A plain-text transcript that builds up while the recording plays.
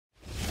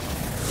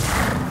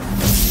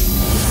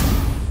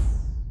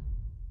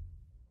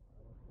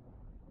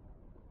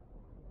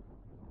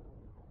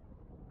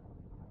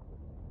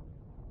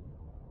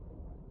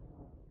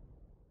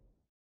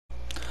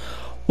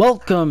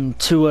Welcome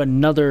to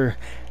another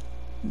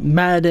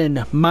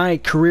Madden My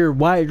Career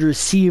Wide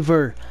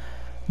Receiver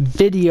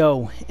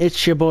video.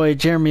 It's your boy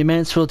Jeremy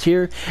Mansfield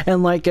here,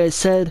 and like I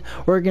said,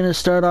 we're gonna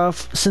start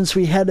off since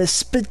we had a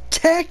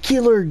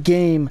spectacular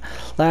game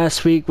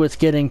last week with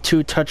getting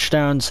 2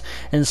 touchdowns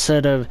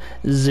instead of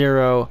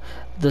 0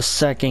 the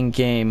second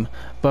game.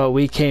 But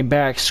we came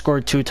back,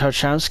 scored 2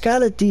 touchdowns,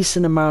 got a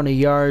decent amount of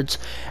yards,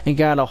 and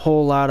got a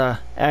whole lot of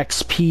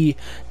XP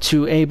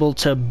to able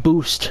to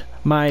boost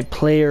my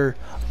player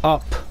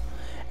up.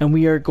 And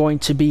we are going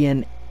to be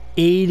an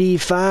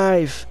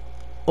 85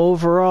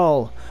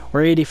 overall.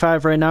 We're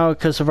 85 right now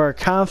because of our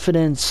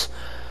confidence,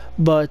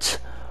 but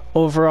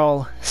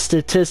overall,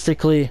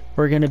 statistically,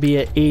 we're going to be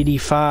at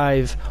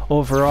 85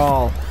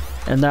 overall,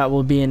 and that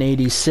will be an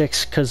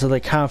 86 because of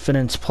the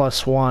confidence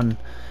 +1.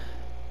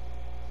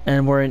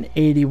 And we're in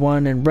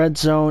 81 in red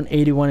zone,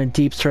 81 in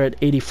deep threat,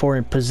 84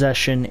 in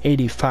possession,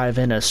 85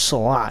 in a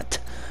slot.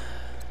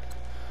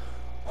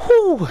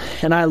 Whew.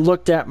 And I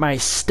looked at my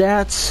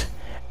stats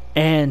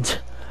and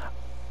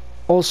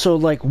also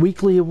like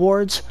weekly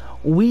awards.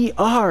 We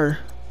are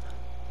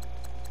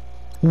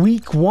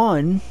week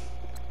 1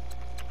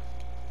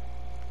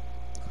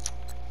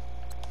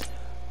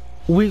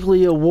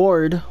 weekly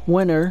award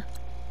winner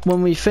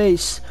when we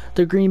face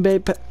the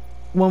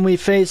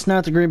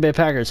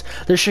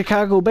the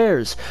Chicago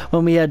Bears,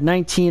 when we had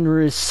 19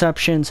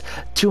 receptions,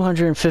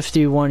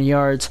 251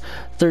 yards,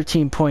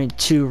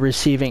 13.2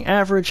 receiving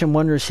average, and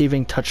 1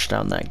 receiving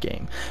touchdown that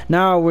game.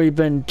 Now we've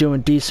been doing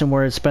decent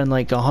where it's been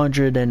like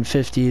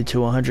 150 to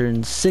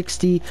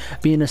 160,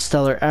 being a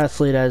stellar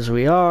athlete as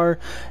we are,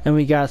 and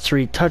we got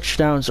 3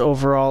 touchdowns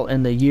overall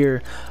in the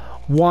year.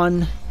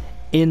 1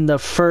 in the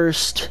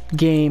first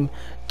game,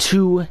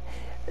 2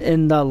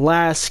 in the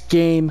last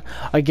game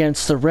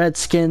against the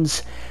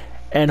Redskins,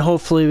 and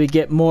hopefully we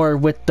get more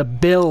with the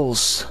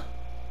Bills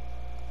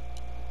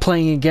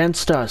playing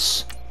against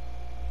us.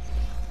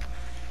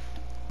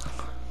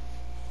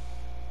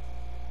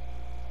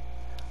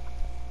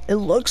 It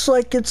looks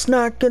like it's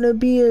not gonna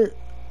be a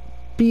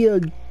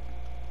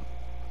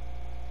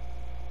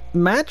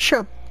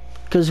matchup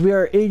because we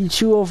are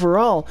 82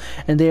 overall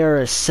and they are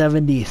a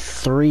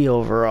 73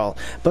 overall.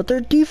 But their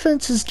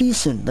defense is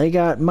decent. They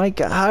got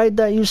Micah Hyde,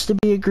 that used to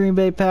be a Green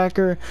Bay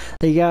Packer.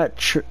 They got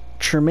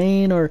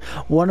Tremaine, or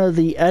one of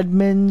the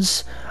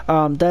Edmonds,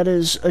 that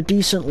is a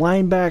decent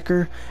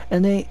linebacker,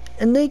 and they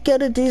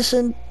got a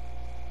decent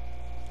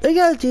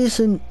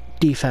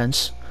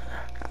defense.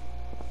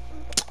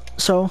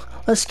 So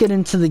let's get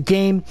into the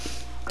game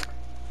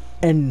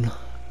and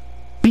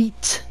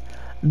beat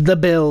the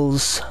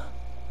Bills.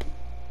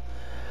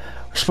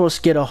 We're supposed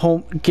to get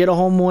a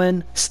home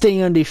win,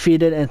 stay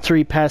undefeated, and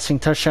 3 passing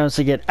touchdowns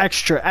to get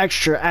extra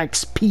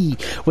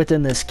XP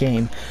within this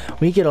game.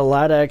 We get a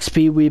lot of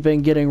XP. We've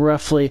been getting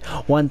roughly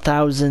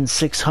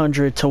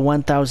 1,600 to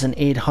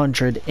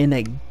 1,800 in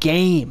a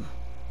game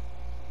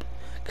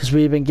because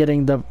we've been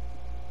getting the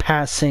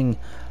passing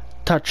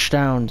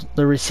touchdowns,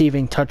 the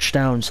receiving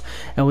touchdowns,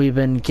 and we've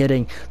been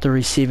getting the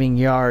receiving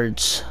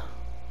yards,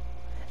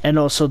 and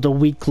also the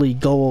weekly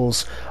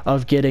goals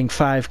of getting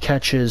 5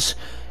 catches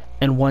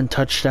and 1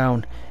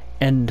 touchdown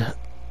and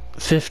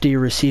 50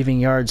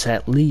 receiving yards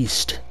at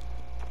least.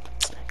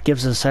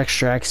 Gives us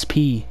extra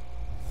XP.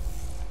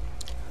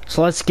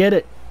 So let's get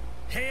it.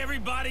 Hey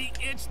everybody,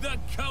 it's the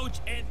coach,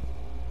 and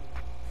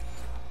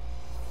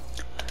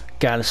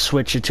gotta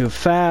switch it to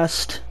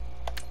fast,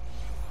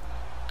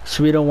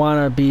 so we don't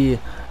want to be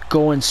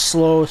going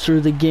slow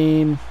through the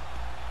game.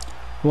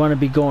 We want to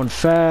be going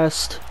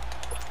fast.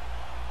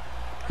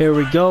 Here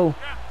we go.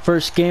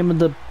 First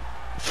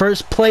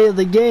play of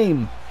the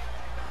game.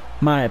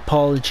 My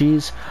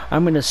apologies.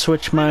 I'm going to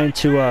switch mine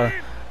to a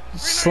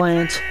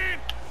slant.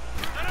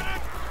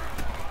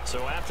 so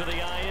after the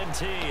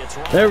INT, it's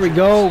there we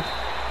go.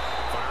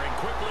 firing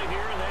quickly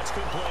here, and that's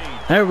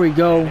complete. There we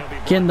go.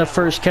 Getting the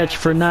first catch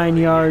for 9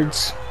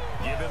 yards.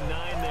 Give him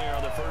 9 there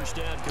on the first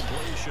down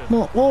completion.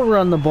 We'll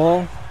run the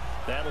ball.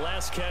 That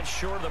last catch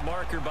short of the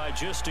marker by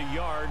just a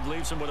yard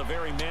leaves him with a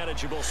very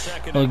manageable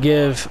second. We'll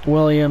give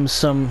Williams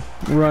some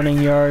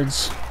running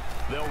yards.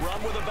 They'll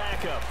run with a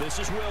backup. This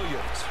is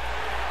Williams.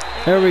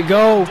 There we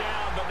go.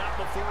 Down, but not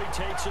before he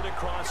takes it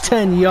across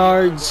 10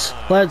 yards.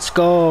 Let's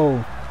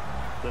go.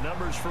 the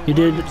numbers for You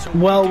did Williams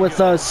well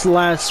with us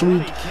last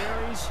week.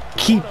 carries.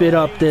 Keep it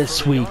up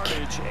this week.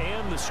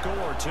 And the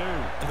score too.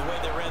 And the way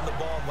they ran the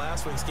ball in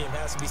last week's game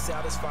has to be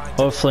satisfying.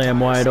 Hopefully I'm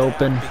wide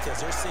open.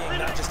 Because they're seeing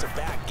not just a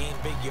back gain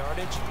big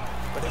yardage,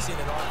 but they're seeing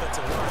an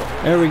offensive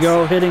line. There we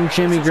go. Hitting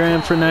Jimmy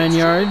Graham for 9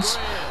 yards.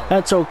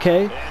 That's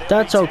okay.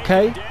 That's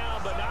okay.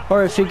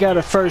 Or if you got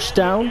a first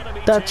down,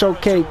 that's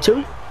okay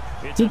too.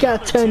 You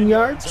got 10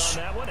 yards.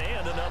 On that one,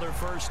 and another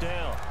first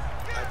down.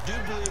 I do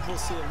believe we'll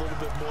see a little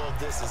bit more of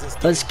this as this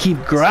game Let's keep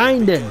progresses,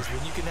 grinding. because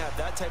when you can have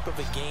that type of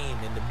a game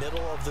in the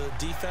middle of the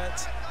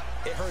defense,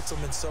 it hurts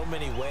them in so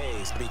many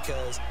ways,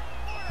 because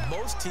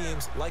most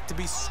teams like to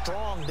be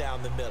strong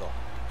down the middle.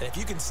 And if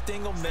you can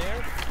sting them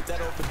there, that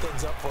opens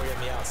things up for you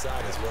on the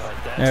outside as well.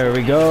 There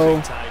we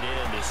go.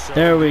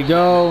 There we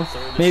go.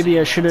 Maybe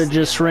I should have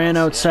just ran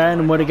outside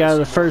and would have got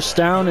the first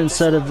down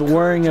instead of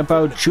worrying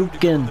about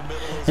juking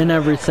and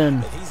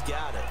everything.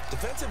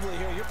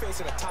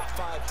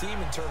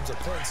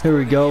 Here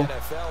we go.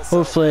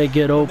 Hopefully I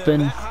get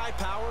open.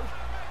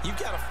 You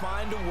got to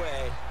find a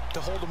way to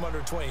hold them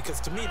under 20,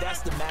 because to me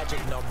that's the magic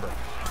number.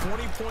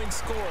 20-point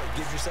score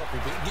gives yourself you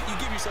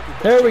give yourself your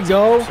there we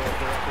go.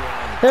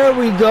 There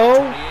we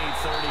go.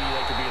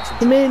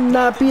 It may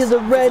not be the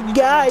red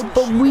guy,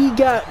 but we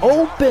got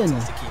open.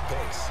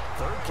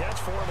 Third catch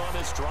for him on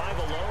this drive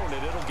alone,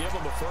 and it'll give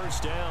him a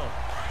first down.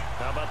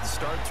 How about the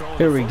start throwing?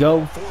 Here we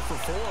go. 4 for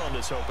 4 on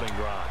this opening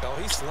drive. Oh,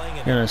 he's slinging.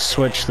 I'm gonna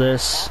switch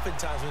this.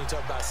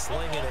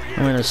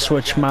 I'm gonna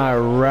switch my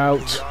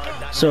route,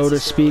 so to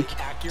speak,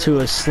 to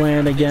a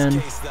slant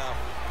again.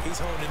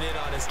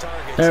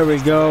 There we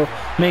go.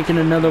 Making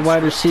another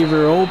wide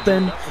receiver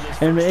open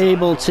and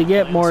able to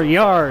get more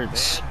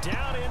yards.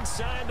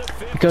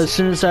 Because as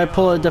soon as I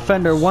pull a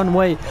defender one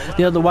way,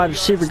 the other wide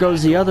receiver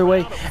goes the other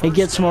way and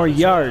gets more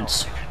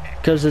yards.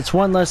 Because it's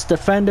one less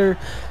defender,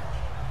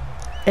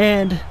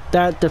 and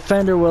that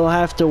defender will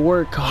have to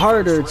work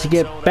harder to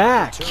get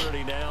back.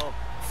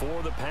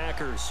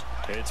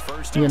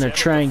 I'm going to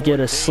try and get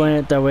a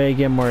slant, that way I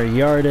get more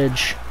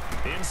yardage.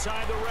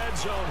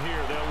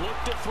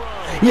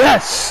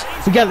 Yes!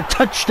 We got a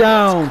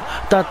touchdown!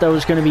 Thought that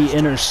was going to be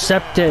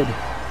intercepted.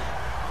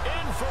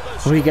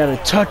 We got a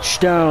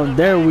touchdown.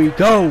 There we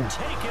go.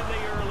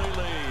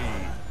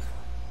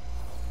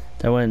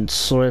 That went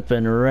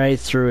slipping right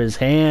through his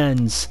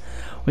hands.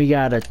 We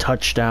got a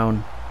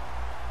touchdown.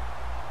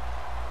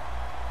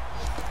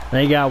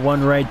 They got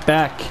one right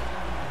back.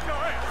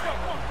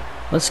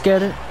 Let's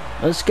get it.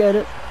 Let's get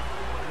it.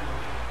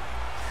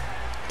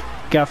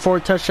 Got 4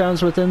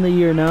 touchdowns within the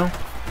year now.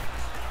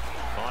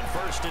 On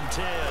 1st and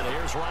 10,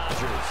 here's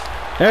Rodgers.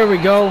 There we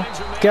go.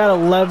 Got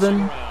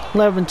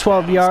 11,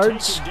 12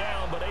 yards.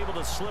 But able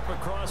to slip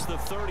across the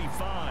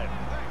 35.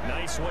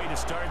 Nice way to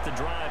start the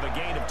drive. A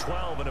gain of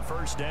 12 and a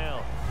first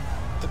down.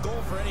 The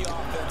goal for any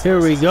offense. Here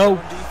we go.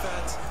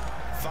 Defense,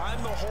 find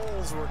the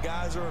holes where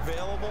guys are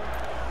available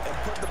and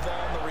put the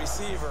ball on the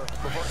receiver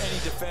before any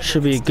defender.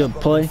 Should be a good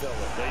play.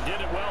 They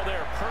did it well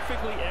there.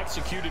 Perfectly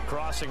executed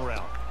crossing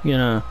route. You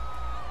know.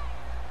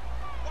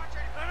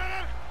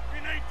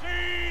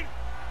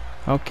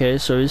 Okay,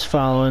 so he's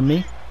following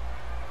me.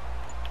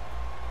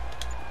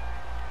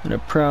 I'm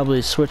gonna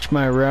probably switch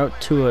my route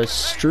to a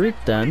streak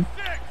then.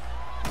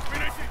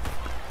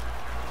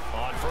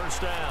 On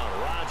 1st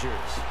down,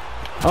 Rodgers.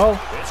 Oh,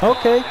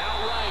 okay.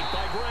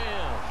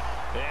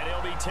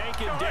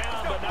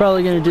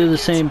 Probably gonna do the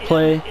same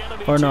play,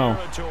 or no.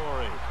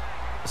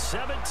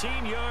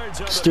 17 yards.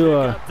 Let's do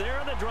a. There,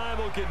 and the drive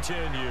will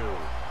continue.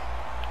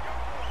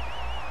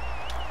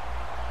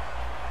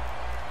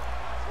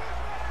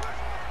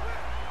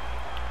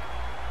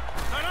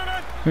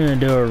 We're gonna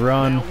do a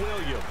run.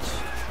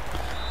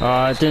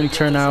 It didn't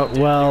turn out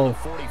well.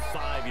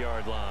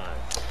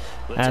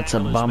 That's a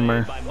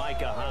bummer.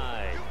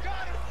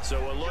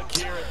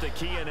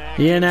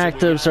 The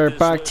inactives are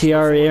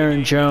Bakhtiari,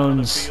 Aaron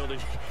Jones,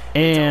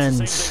 and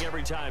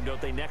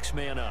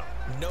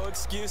no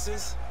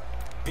excuses.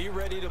 Be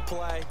ready to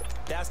play.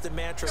 That's the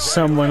mantra.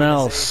 Someone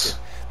else.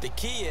 The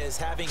key is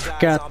having guys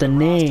Forgot the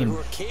name. who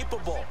are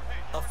capable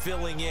of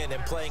filling in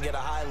and playing at a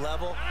high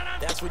level.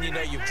 That's when you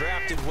know you've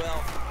drafted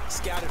well,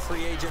 scouted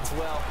free agents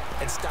well,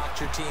 and stocked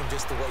your team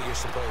just the way you're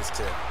supposed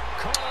to.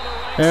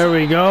 There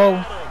we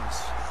go.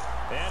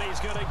 And he's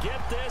going to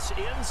get this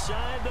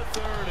inside the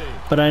 30.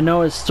 But I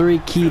know it's 3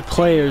 key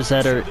players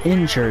that are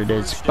injured.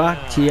 It's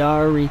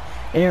Bakhtiari,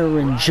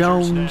 Aaron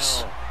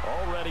Jones.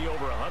 Already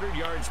over 100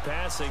 yards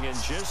passing and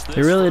just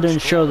They really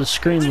didn't show the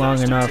screen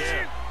long enough.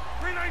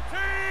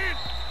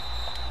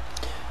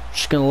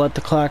 Just gonna let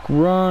the clock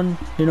run,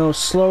 you know,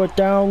 slow it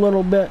down a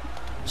little bit.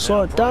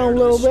 Slow it down a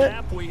little bit.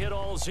 We hit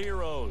all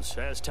zeros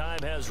as time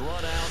has run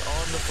out on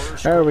the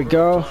first. There we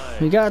go.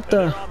 We got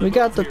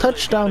the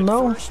touchdown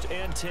though. 1st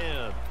and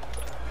 10.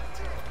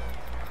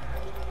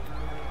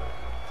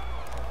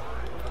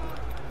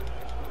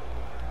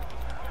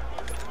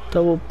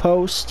 Double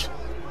post.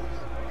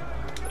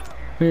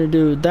 We're gonna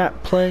do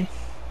that play.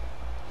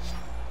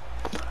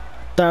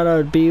 Thought I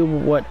would be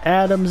what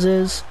Adams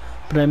is,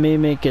 but I may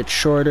make it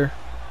shorter.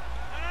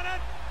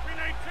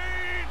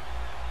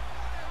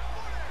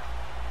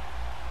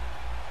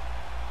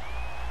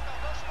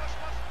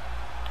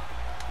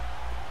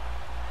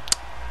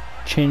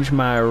 Change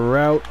my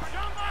route.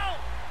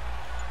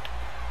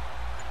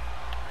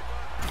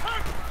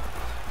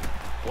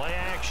 Play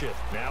action.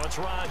 Now it's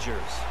Rodgers.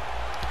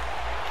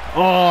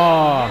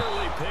 Oh!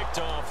 Nearly picked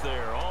off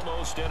there,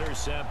 almost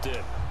intercepted.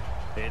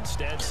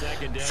 Instead,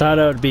 2nd down. Thought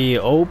I would be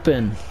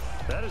open.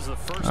 That is the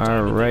first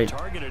time that right. they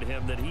targeted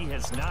him that he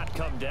has not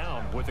come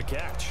down with a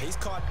catch. He's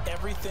caught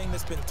everything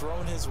that's been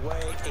thrown his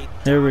way.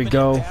 There we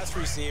go. Pass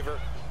receiver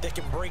that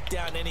can break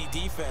down any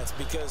defense,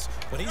 because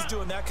when he's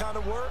doing that kind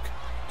of work,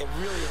 It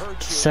really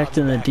hurts you.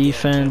 Second the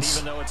defense.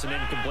 Even though it's an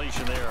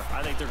incompletion there,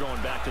 I think they're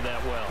going back to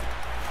that well.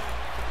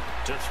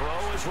 To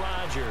throw is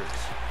Rodgers.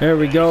 There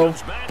we go.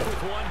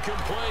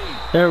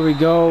 There we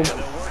go.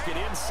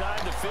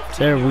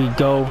 There we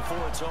go.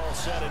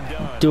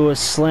 Do a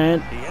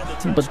slant,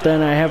 but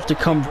then I have to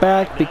come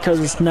back because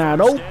it's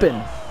not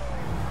open.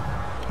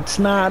 It's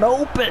not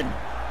open.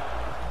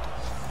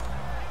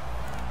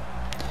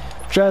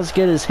 Tries to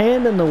get his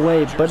hand in the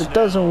way, but it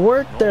doesn't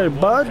work there,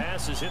 bud.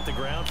 Passes hit the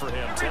ground for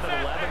him. 10 of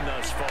 11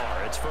 thus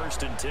far. It's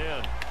 1st and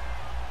 10.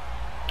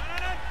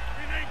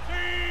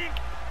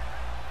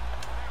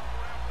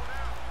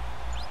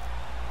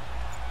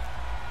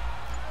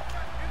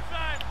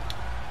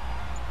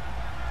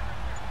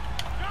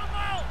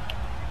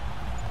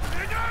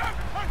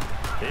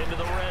 Into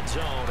the red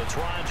zone. It's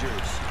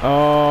Rodgers.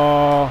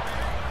 Oh.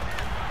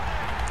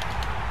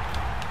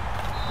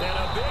 And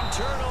a big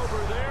turnover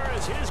there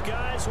as his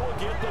guys will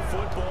get the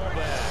football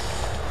back.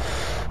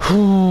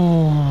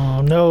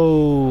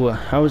 No.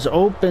 I was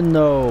open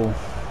though.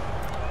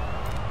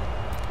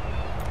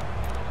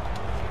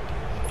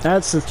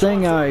 That's the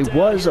thing, I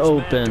was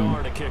open.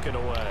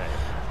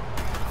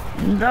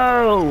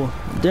 No.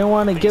 Didn't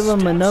want to give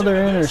him another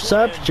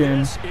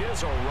interception.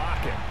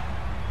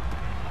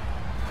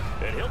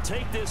 And he'll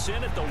take this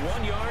in at the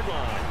 1-yard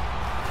line.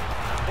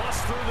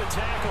 Bust through the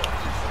tackle.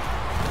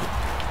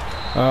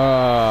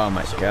 Oh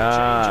my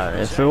God.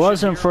 If it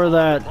wasn't for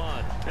that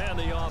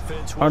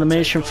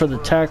automation for the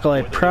tackle,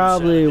 I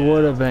probably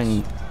would have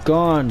been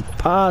gone,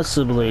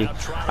 possibly.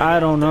 I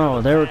don't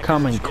know. They were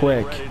coming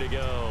quick.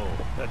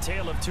 A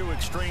tale of two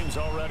extremes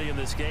already in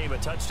this game. A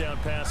touchdown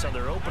pass on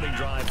their opening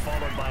drive,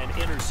 followed by an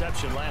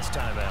interception last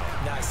time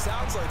out. Now it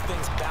sounds like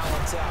things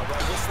balance out,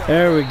 right?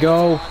 There we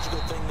go.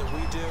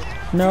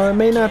 No, it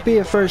may not be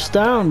a first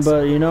down,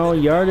 but you know,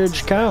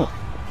 yardage count.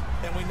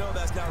 And we know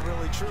that's not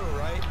really true,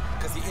 right?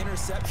 Because the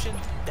interception,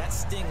 that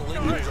sting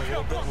lingers a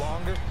little bit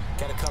longer.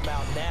 Got to come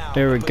out now.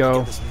 There we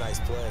go. Some nice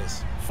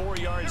plays. 4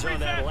 yards on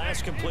that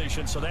last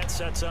completion, so that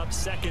sets up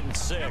 2nd and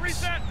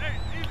 6.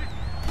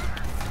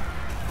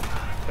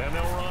 And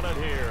they'll run it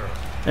here.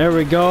 There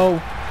we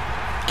go.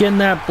 Getting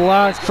that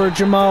block for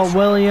Jamal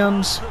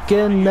Williams.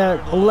 Getting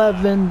that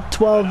 11,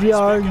 12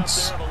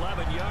 yards.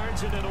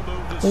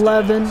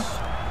 11.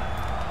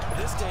 At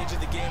this stage of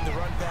the game, the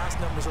run-pass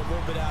numbers are a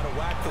little bit out of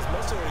whack because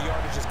most of their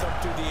yardage has come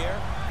through the air.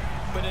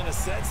 But in a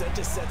sense, that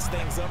just sets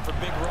things up for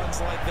big runs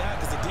like that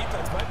because the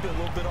defense might be a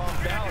little bit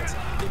off balance.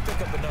 They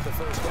pick up another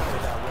first down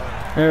with that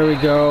run. There we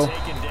go.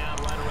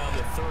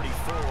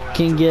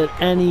 Can get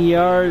any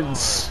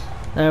yards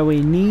that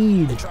we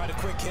need.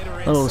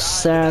 Little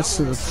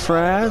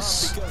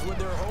sassafras.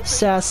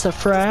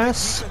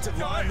 Sassafras. Defensive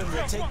linemen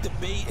will take the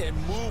bait and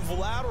move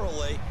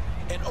laterally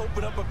and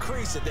open up a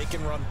crease that they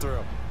can run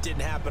through.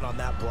 Didn't happen on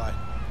that play.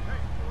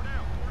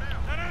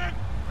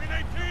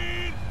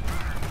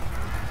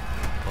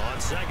 On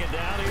 2nd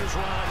down, here's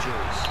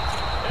Rodgers.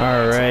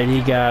 All right,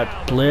 he got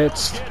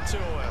blitzed.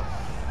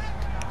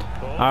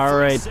 All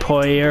right,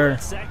 Poyer.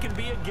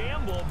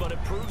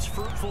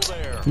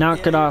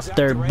 Knock it off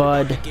there,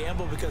 bud.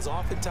 Gamble because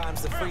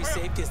oftentimes the free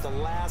safety is the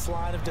last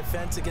line of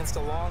defense against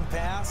a long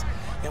pass.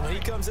 And when he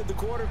comes at the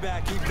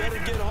quarterback, he better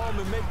get home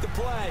and make the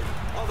play.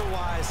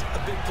 Otherwise,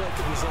 a big play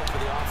could result for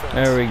the offense.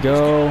 There we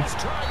go.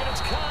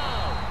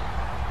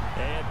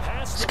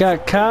 It's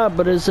got caught,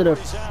 but is it a?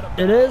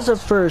 It is a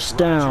first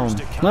down.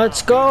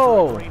 Let's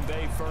go.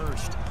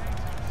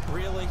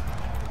 Really?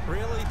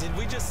 Really? Did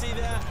we just see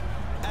that?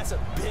 That's a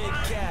big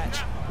catch.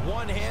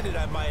 One-handed,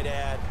 I might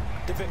add,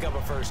 to pick up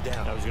a first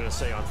down. I was going to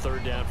say on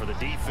 3rd down for the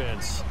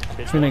defense.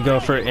 It's going to go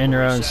for an in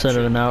route instead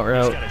of an out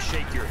route. Got to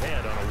shake your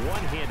head on a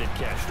one-handed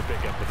catch to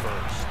pick up the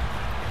first.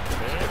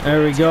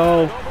 There we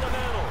go.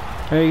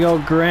 There you go,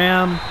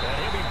 Graham.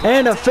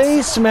 And a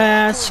face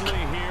mask.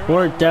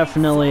 We're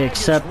definitely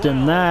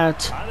accepting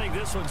that. I think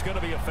this one's going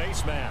to be a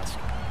face mask.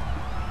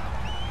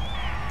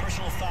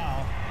 Personal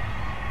foul.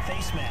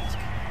 Face mask.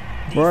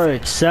 We're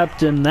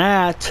accepting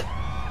that.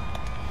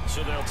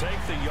 So they'll take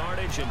the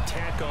yardage and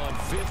tack on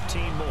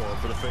 15 more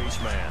for the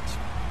face mask.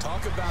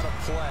 Talk about a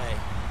play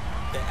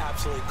that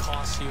absolutely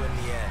costs you in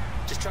the end.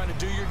 Just trying to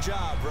do your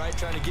job, right?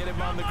 Trying to get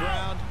him on the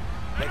ground.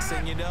 Next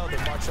thing you know, they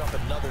march off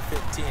another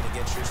 15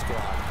 against your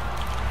squad.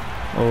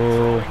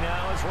 Oh.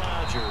 Now is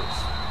Rodgers.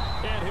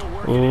 And he'll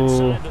work it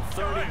inside the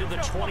 30 to the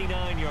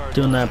 29-yard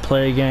doing that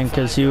play again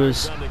because he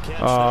was.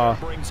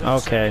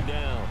 Okay.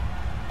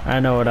 I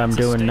know what I'm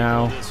doing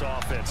now.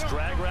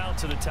 Drag route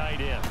to the tight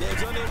end. Yeah,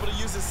 he's unable to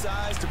use his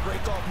size to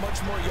break off much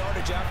more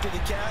yardage after the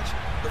catch,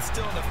 but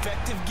still an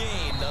effective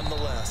gain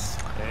nonetheless.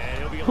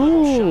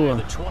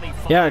 Ooh.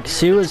 Yeah, because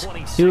he was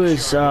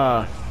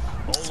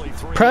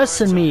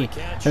pressing me,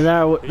 and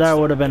that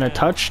would have been a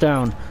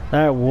touchdown.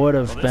 That would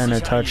have been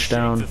a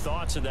touchdown. The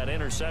thoughts of that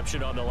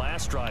interception on the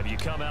last drive. You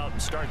come out and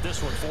start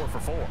this one 4 for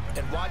 4.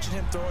 And watching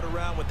him throw it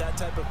around with that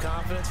type of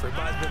confidence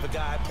reminds me of a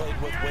guy I played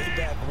with way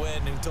back when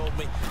who told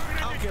me, I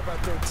don't care if I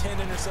throw 10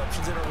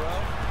 interceptions in a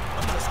row.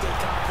 I'm going to stay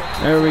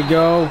confident. There we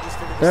go.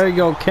 There you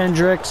go,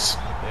 Kendricks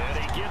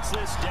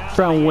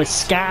from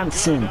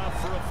Wisconsin.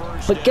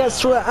 But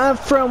guess what? I'm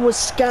from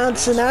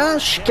Wisconsin,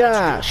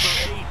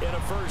 Oshkosh.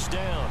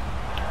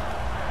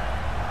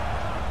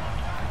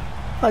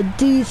 A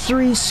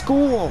D3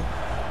 school.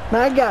 And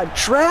I got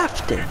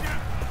drafted.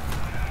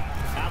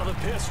 Out of the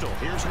pistol,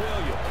 here's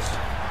Williams.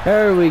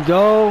 There we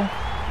go.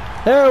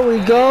 There we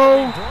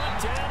go.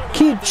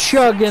 Keep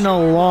chugging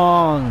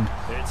along.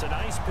 It's a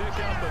nice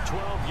pickup of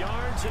 12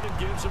 yards, and it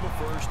gives him a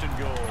 1st and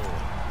goal.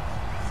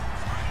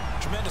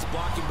 Tremendous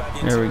blocking by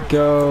the There we interior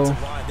go.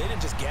 offensive line. They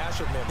didn't just gash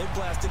him there. They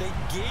blasted a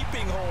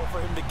gaping hole for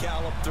him to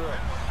gallop through.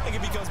 I think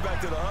if he comes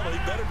back to the huddle, he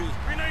better be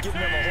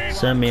giving him a whole lot.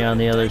 Send me on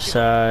the other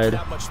side.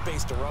 Not much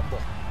space to rumble.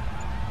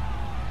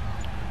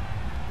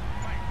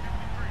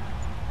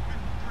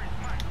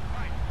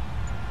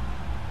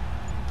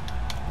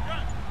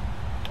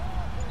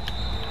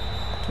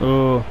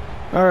 Oh,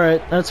 all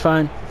right, that's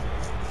fine.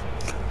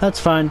 That's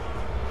fine.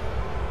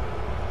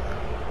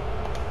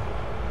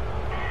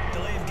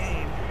 Delay of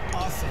game,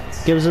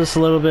 offense. Gives us a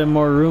little bit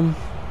more room.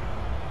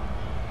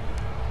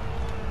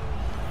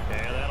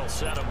 And that'll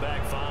set them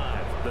back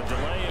 5. The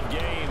delay of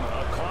game,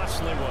 a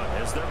costly one,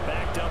 as they're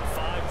backed up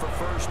 5 for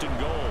 1st and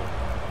goal.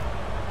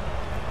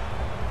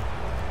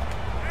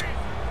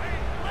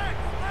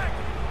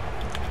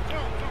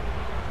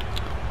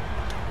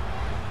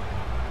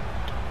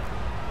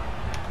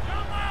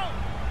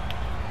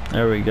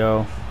 There we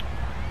go.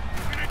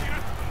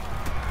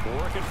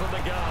 Working from the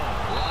gun,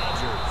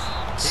 Rodgers.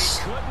 He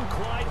couldn't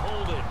quite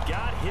hold it.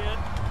 Got hit.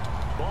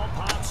 Ball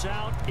pops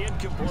out,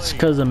 incomplete. It's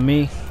because of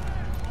me.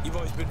 You've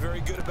always been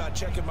very good about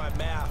checking my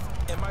math.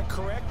 Am I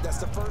correct? That's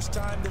the first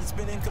time that it's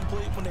been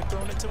incomplete when they've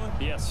thrown it to him?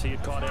 Yes, he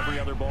had caught every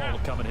other ball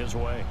coming his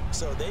way.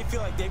 So they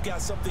feel like they've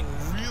got something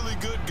really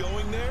good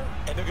going there,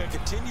 and they're going to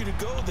continue to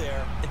go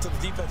there until the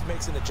defense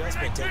makes an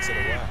adjustment and takes it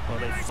away. Well,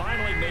 they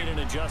finally made an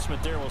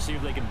adjustment there. We'll see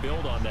if they can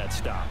build on that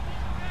stop.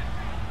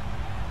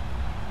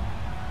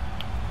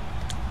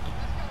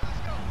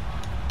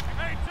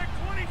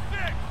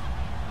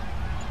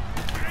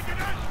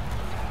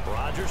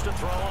 Rodgers to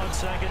throw on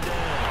 2nd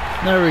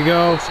down. There we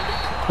go.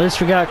 At least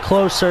we got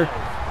closer.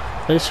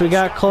 At least we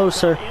got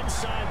closer.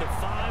 Inside the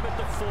 5 at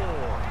the 4.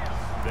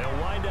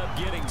 They'll wind up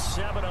getting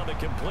 7 on the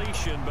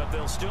completion, but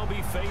they'll still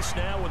be faced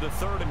now with a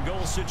 3rd and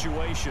goal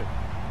situation.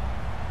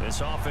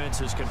 This offense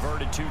has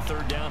converted 2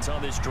 third downs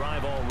on this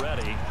drive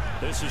already.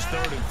 This is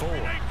 3rd and 4.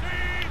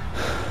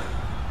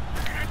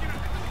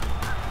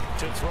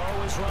 To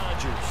throw is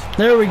Rodgers.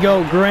 There we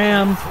go,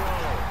 Graham.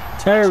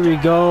 There we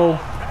go.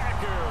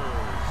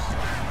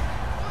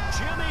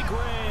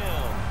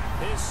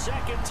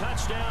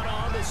 Touchdown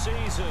on the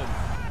season.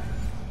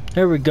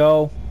 There we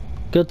go.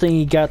 Good thing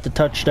he got the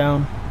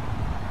touchdown.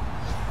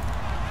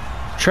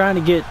 Trying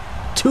to get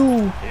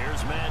 2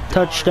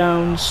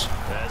 touchdowns.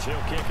 As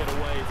he'll kick it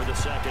away for the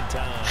 2nd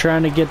time.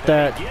 Trying to get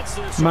that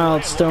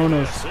milestone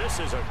of. This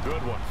is a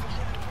good one.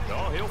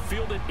 Oh, he'll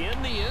field it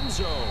in the end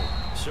zone.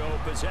 So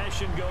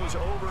possession goes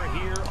over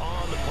here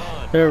on the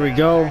punt. There we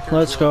go.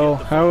 Let's go.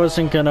 I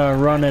wasn't gonna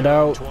run it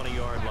out.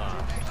 20-yard line.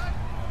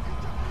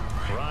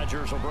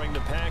 Rodgers will bring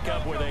the pack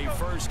up with a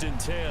 1st and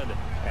 10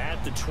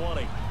 at the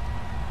 20.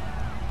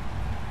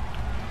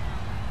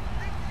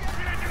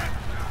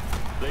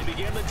 They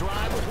begin the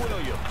drive with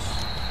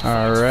Williams.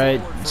 All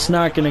right, it's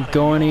not gonna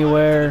go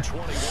anywhere.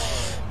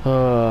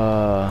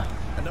 I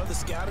know the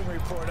scouting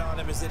report on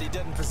him is that he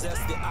doesn't possess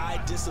the eye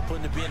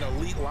discipline to be an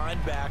elite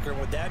linebacker.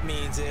 What that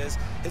means is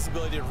his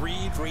ability to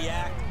read,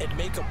 react, and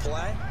make a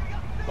play.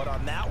 But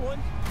on that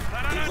one,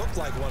 he looked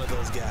like one of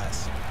those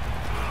guys.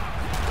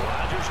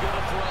 Rodgers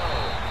gonna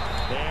throw.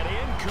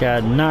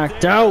 Got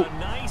knocked out. A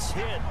nice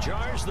hit,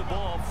 jars the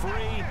ball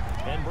free,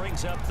 and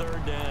brings up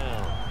 3rd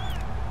down.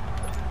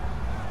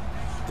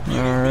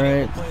 All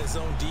right. Play his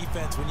own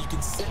defense when you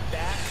can sit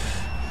back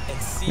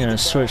and see. Gonna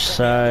switch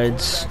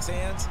sides.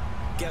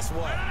 Guess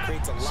what?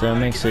 So that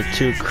makes it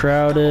too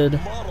crowded.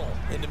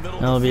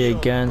 That'll be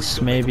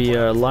against maybe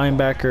a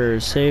linebacker or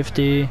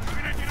safety.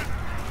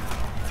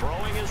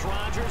 Throwing is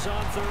Rodgers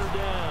on 3rd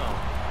down.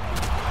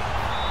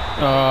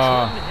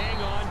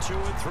 Hang on to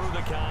it through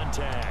the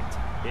contact.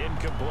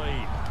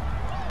 Incomplete.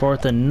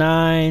 4th and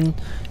 9.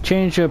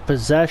 Change of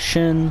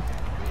possession.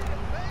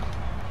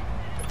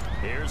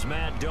 Here's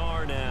Matt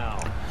Darr now.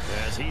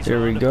 As he's there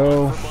we on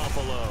go. For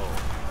Buffalo.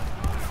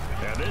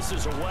 And this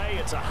is away.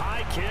 It's a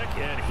high kick,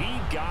 and he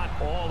got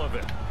all of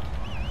it.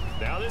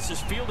 Now this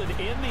is fielded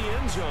in the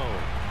end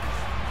zone.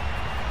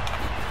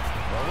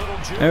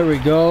 There we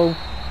go.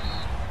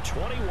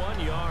 21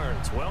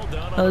 yards. Well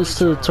done. That was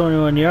to the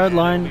 21-yard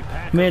line.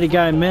 Made a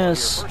guy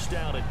miss. First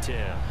down at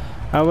 10.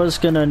 I was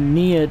gonna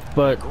knee it,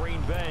 but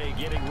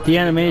the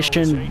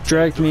animation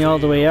dragged me all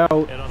the way out.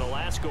 And on the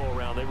last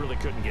go-around, they really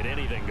couldn't get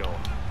anything going.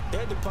 They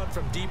had to punt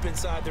from deep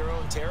inside their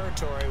own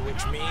territory,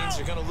 which means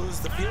you're going to lose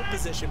the field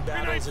position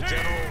battle as a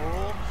general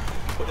rule.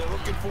 What they're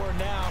looking for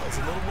now is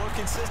a little more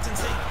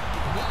consistency.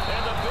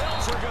 And the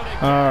Bills are going to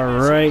get all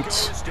right.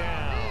 goes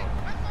down.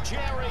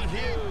 Jerry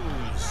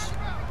Hughes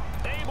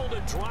able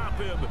to drop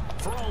him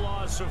for a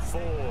loss of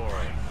 4.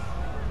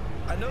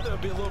 I know there'll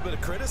be a little bit of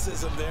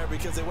criticism there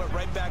because they went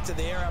right back to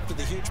the air after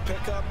the huge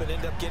pickup and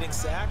ended up getting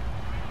sacked.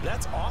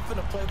 That's often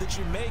a play that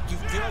you make. You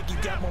feel like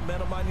you've got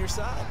momentum on your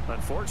side.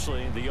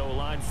 Unfortunately, the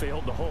O-line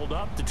failed to hold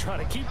up to try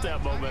to keep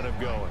that momentum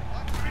going.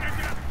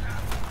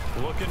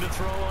 Looking to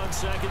throw on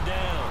second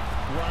down.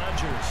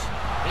 Rodgers.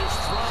 His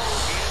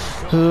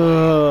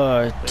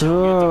throw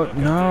don't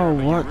know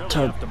what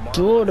to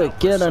do to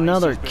get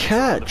another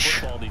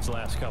catch. Oh,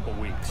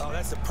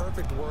 that's a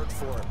perfect word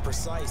for it.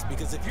 Precise.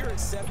 Because if you're at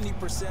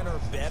 70% or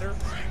better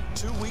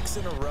 2 weeks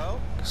in a row.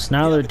 So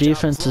now their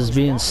defense is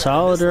being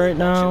solid right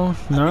now.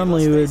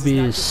 Normally it would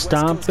be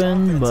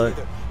stomping, but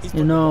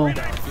you know.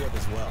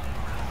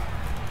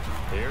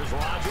 Here's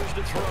Rodgers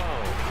to throw.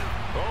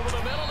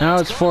 Now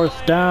it's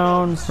 4th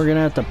down. We're gonna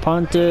have to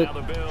punt it. Now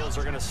the Bills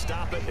are gonna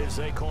stop it as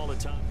they call the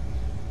time.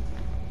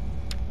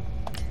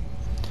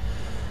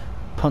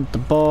 Punt the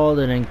ball.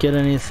 They didn't get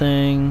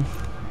anything.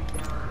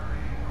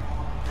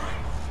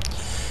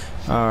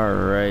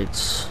 Alright,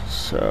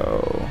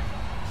 so.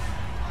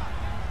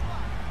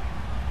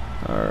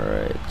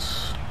 Alright.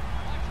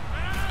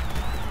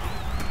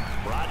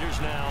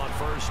 Rodgers now on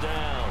 1st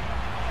down.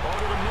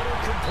 Over the middle,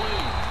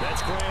 complete.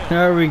 That's Graham.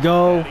 There we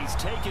go. And he's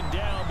taken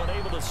down, but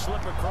able to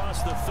slip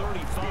across the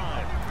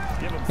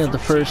 35. Got the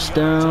 1st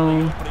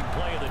down.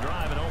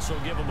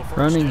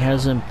 Running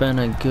hasn't been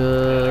a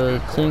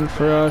good thing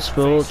for us,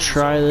 but we'll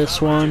try this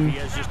one.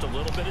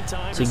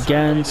 It's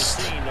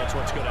against.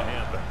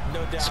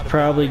 It's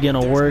probably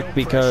gonna work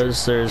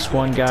because there's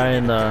one guy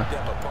in the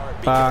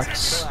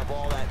box.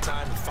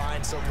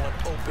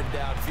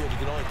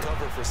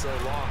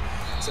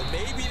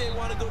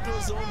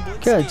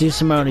 Got a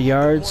decent amount of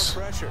yards.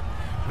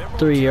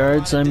 3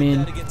 yards, I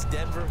mean.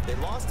 They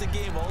lost the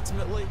game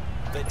ultimately.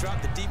 They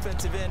dropped the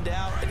defensive end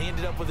out, and he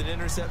ended up with an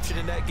interception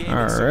in that game.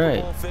 All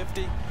right.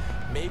 50.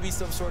 Maybe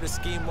some sort of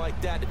scheme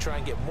like that to try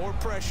and get more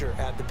pressure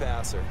at the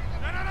passer.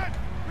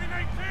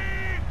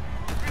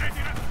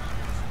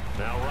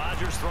 Now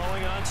Rodgers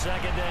throwing on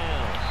 2nd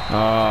down.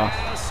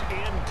 Pass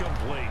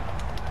incomplete.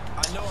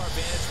 I know our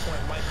vantage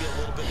point might be a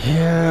little bit.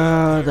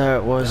 Yeah,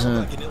 that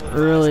wasn't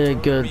really a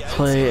good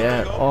play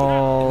at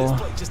all. This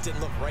play just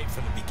didn't look right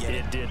from the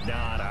beginning. It did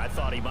not. I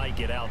thought he might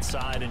get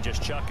outside and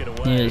just chuck it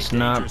away. He is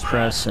not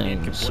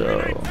pressing,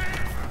 so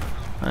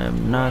I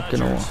am not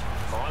gonna. On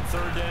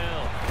 3rd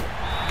down.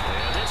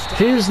 If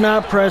he's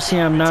not pressing,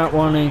 I'm not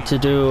wanting to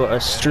do a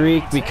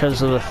streak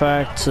because of the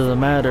fact of the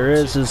matter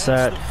is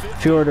that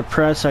if you were to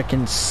press, I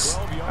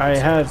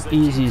have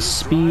easy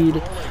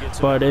speed,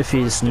 but if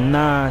he's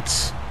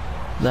not,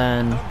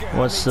 then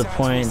what's the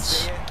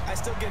point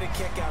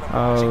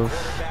of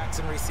quarterbacks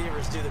and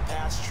receivers do the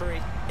pass tree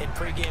in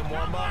pregame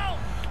warm-up?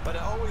 But I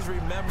always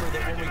remember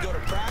that when we go to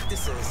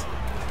practices,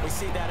 we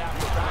see that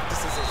after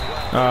practices as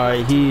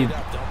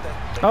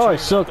well. Oh, I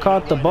still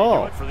caught the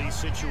ball.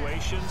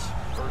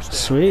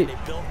 Sweet.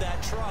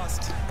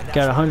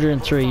 Got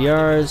 103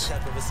 yards.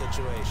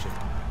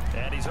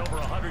 And he's over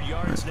 100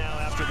 yards now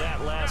after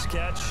that last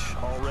catch.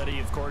 Already,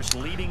 of course,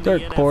 leading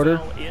Third the quarter.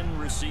 NFL in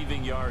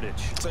receiving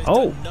yardage.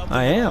 Oh,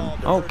 I am.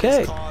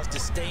 Okay. To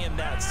stay in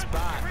that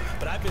spot,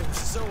 but I've been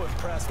so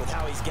impressed with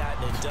how he's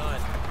gotten it done.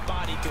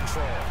 Body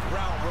control,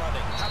 route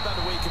running. How about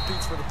the way he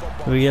competes for the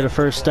football? We get a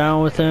 1st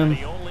down with him.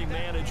 He only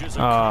manages a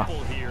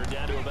couple here,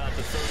 down to about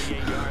the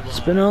 38-yard line. It's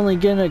been only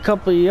getting a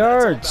couple of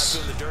yards.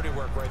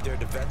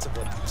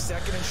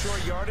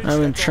 I've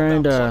been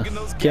trying to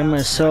get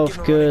myself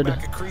good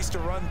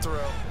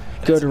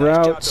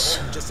routes.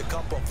 Just a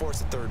couple and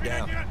force a 3rd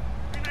down.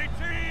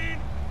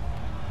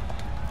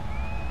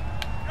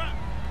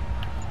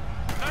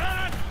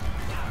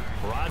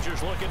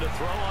 Rodgers looking to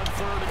throw on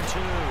 3rd and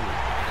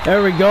 2.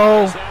 There we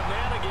go.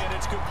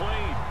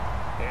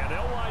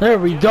 There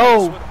we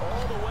go.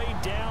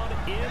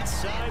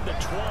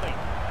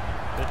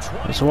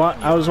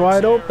 I was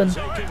wide open.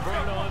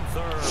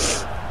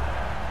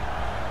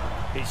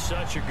 He's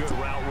such a good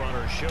route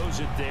runner. Shows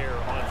it there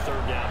on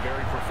 3rd down.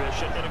 Very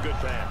proficient and a good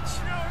pass.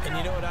 And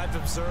you know what I've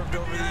observed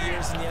over the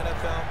years in the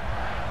NFL?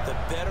 The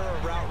better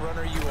a route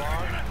runner you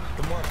are,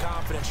 the more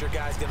confidence your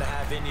guy's going to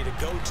have in you to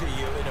go to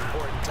you in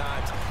important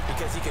times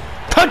because he can.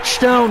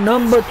 Touchdown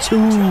number 2.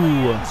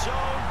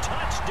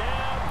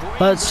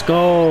 Let's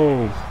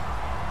go.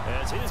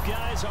 As his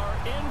guys are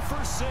in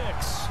for 6,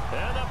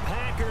 and the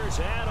Packers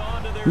add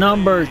on to their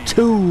number lead.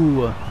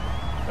 2. A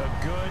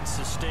good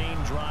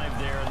sustained drive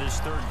there in this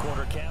 3rd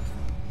quarter cap.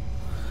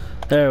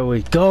 There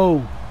we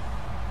go.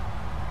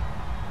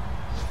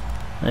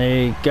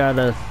 They got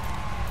a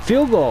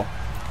field goal.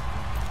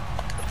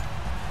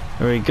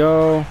 There we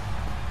go.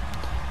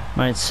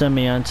 Might send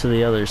me onto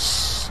the other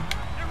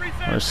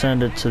or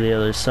send it to the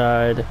other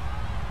side.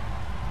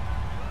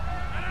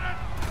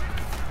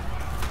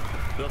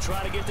 They'll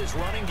try to get this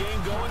running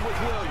game going with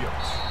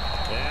Williams.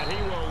 And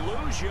he will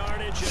lose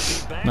yardage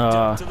as he backs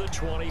up to the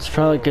 20. It's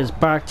probably because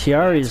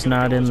Bakhtiari's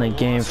not in the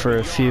game for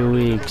a few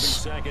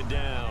weeks.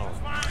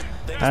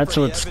 That's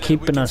what's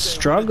keeping us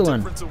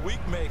struggling.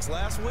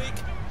 Last week,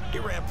 He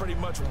ran pretty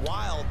much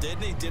wild,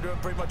 didn't he? Did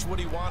pretty much what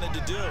he wanted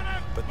to do.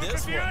 But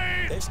this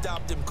one, they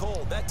stopped him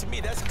cold. That, to me,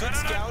 that's good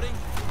scouting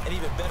and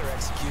even better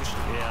execution.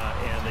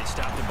 Yeah, and they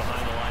stopped him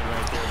behind the line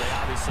right there. They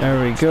obviously there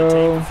we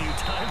go. a few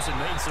times and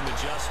made some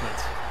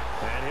adjustments.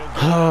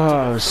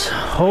 I was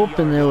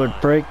hoping they would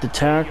break the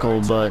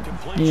tackle, but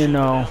you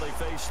know.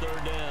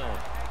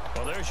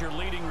 Well, there's your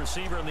leading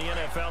receiver in the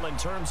NFL in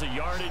terms of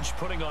yardage,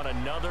 putting on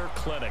another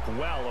clinic,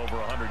 well over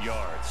 100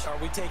 yards. Are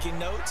we taking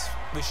notes?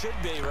 We should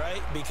be,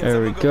 right? Because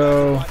there we go.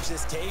 go. Back and watch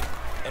this tape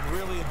and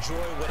really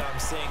enjoy what I'm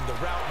seeing. The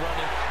route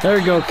running. There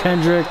we go,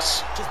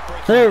 Kendricks.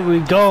 There we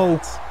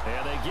go.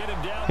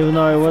 Even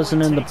though I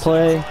wasn't in the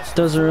play, it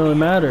doesn't really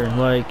matter.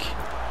 Like,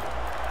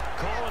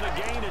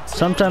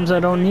 sometimes I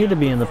don't need to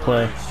be in the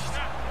play.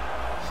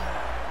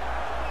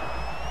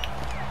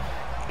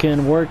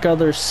 Can work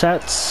other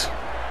sets.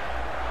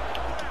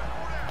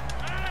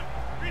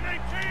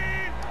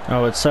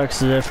 Oh, it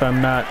sucks as if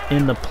I'm not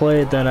in the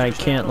play that I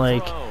can't,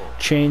 like,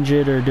 change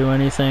it or do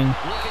anything.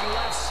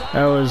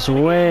 That was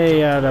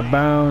way out of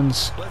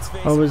bounds.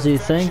 What was he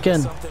thinking?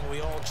 Something we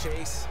all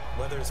chase,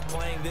 whether it's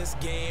playing this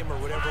game or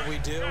whatever we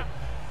do.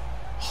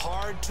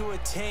 Hard to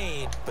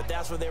attain, but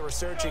that's what they were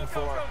searching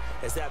for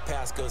as that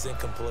pass goes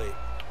incomplete.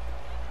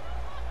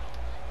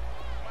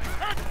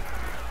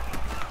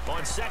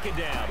 On second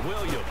down,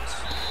 Williams.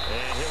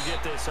 And he'll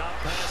get this up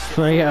past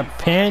I got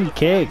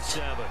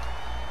pancaked.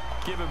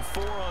 Give him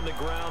 4 on the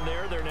ground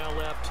there. They're now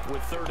left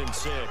with 3rd and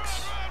 6.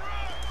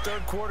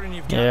 Third quarter and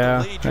you've got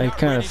Yeah, the lead. I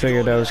kind of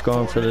figured I was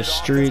going for the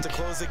streak.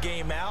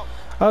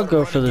 I'll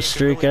go for the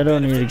streak. I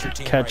don't need to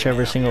catch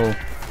every single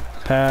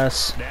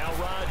pass. Now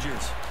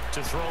Rodgers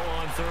to throw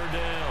on 3rd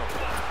down.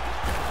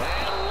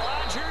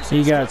 And Rodgers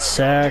He got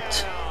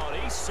sacked.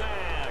 He's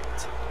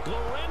sacked.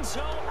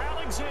 Lorenzo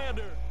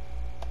Alexander.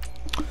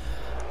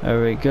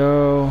 There we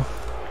go.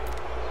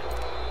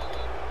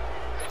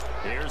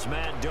 Here's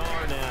Matt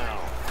Darr now.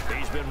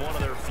 He's been one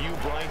of their few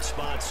bright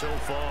spots so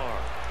far.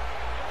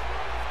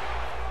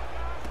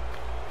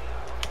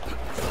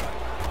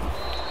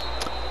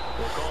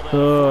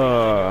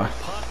 We'll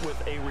punt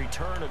with a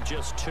return of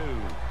just 2.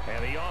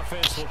 And the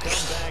offense will come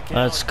back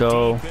Let's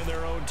go. deep in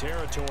their own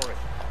territory.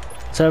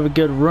 Let's have a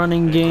good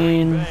running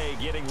game.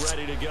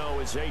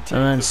 And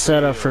then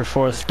set up for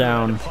 4th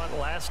down.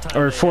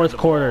 Or 4th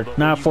quarter,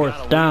 not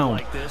 4th down.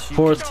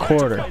 4th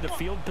quarter.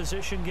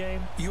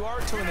 You are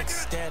to an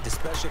extent,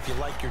 especially if you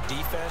like your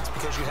defense,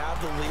 because you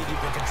have the lead,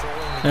 you've been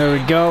controlling the there we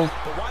go.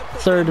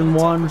 3rd and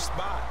 1.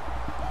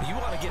 You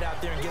want to get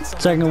out there and get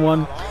 2nd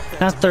one.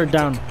 Not 3rd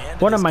down.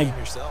 What am I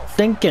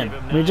thinking?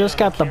 We just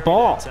got the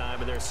ball.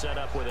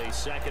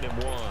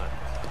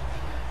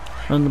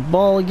 Run the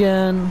ball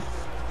again.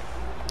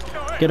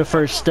 Get a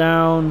 1st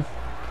down.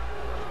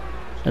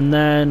 And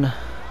then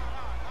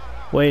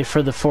wait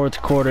for the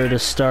 4th quarter to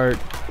start.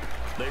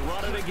 They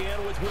run it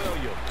again with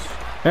Williams.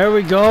 There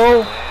we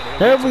go.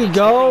 There we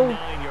go.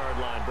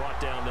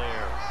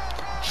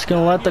 Just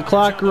gonna let the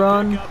clock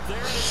run.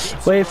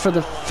 Wait for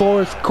the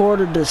 4th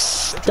quarter to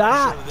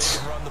start.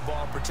 Run the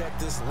ball, protect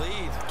this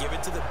lead. Give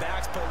it to the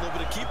backs, put a little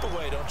bit of keep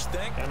away, don't you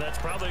think? And that's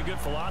probably a good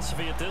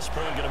philosophy at this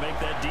point. Going to make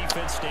that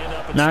defense stand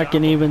up. Not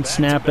gonna even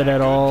snap it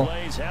at all.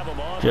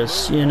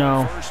 Just, you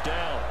know.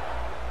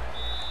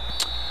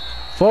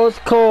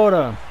 4th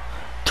quarter,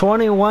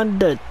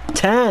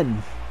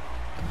 21-10.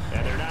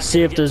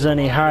 See if there's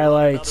any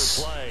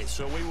highlights.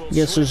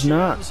 Guess there's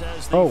not.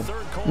 Oh,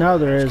 now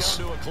there is.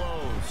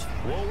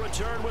 We'll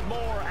return with more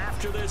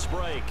after this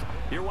break.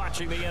 You're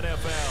watching the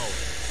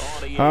NFL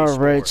on EA All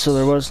right, Sports. so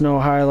there was no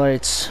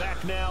highlights.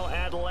 Back now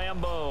at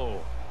Lambeau.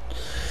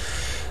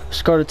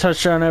 Scored a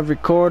touchdown every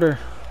quarter.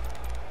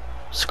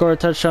 Scored a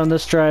touchdown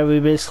this drive. We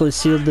basically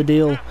sealed the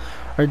deal.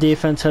 Our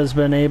defense has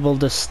been able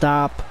to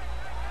stop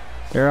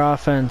their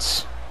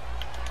offense.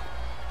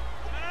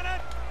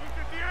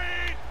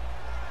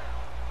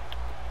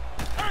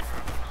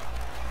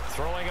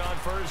 Throwing on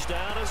 1st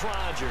down is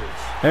Rodgers.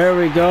 There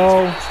we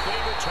go. His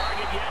favorite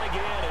target yet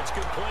again. It's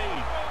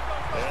complete.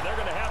 And they're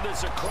going to have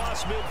this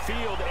across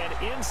midfield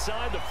and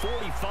inside the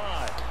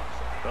 45.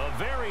 A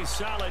very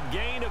solid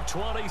gain of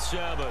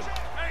 27.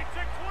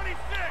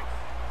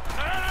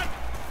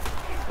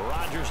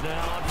 Rodgers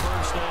now on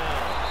 1st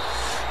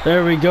down.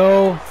 There we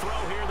go. Throw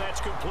here,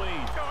 that's complete.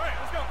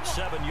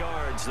 7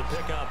 yards, the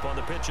pickup on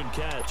the pitch and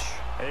catch.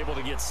 Able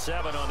to get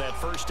 7 on that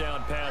 1st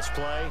down pass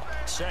play.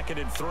 2nd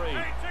and 3.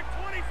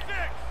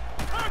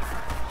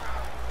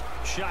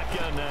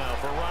 Shotgun now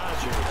for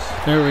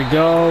Rodgers. There we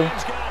go.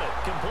 He's got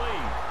it,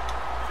 complete.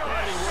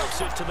 And he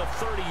works it to the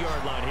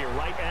 30-yard line here,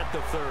 right at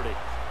the 30.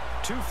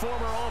 2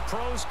 former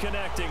All-Pros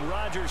connecting.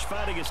 Rodgers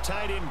fighting his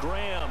tight end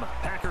Graham.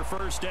 Packer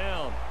 1st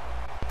down.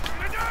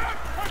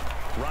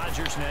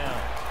 Rodgers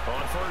now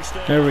on 1st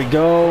down. There we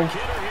go.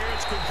 Here,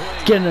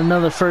 getting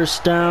another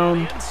 1st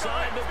down.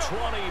 Inside the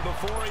 20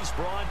 before he's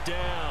brought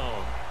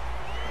down.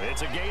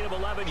 It's a gain of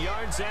 11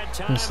 yards that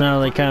time. It's now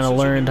they kind of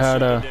learned how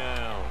to.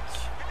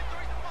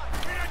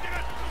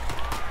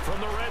 From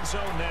the red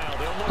zone now,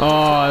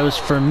 oh, it was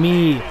for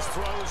me. His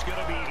throw's going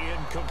to be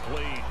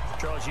incomplete.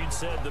 Charles, you'd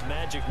said the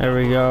magic There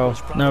we go.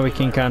 Now we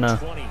can right kind around of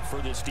 20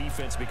 for this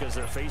defense because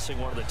they're facing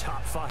one of the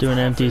top 5 do an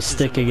empty offenses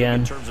stick in the league again.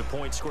 in terms of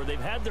points scored.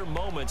 They've had their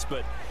moments,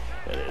 but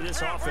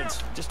this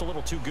offense just a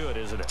little too good,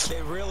 isn't it?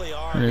 They really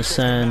are. I'm gonna Because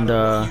no send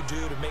matter what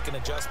you do to make an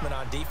adjustment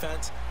on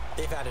defense,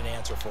 they've had an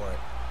answer for it.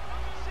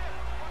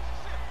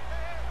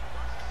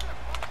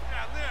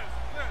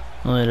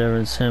 only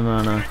difference him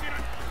on a.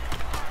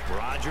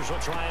 Rodgers will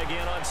try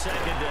again on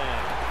 2nd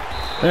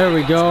down. There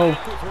we go. With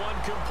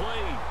one complete.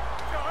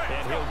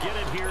 And he'll get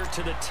it here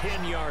to the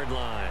 10-yard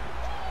line.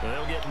 And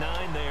they'll get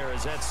 9 there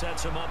as that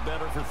sets him up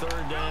better for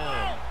 3rd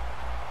down.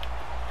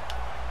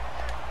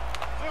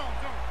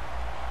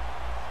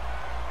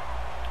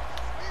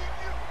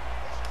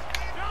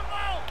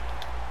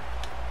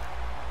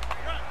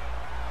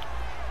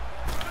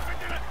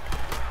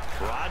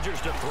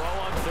 Rodgers to throw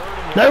on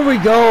 3rd and There we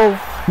go.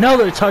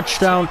 Another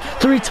touchdown.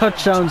 3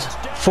 touchdowns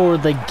for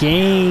the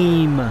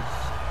game. 4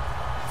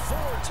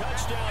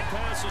 touchdown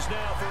passes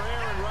now for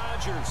Aaron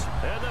Rodgers.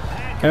 And the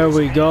Packers There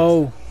we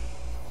go.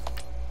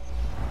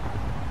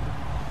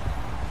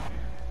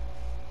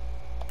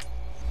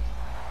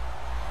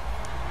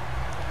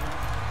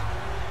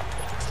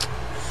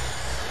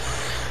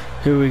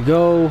 Here we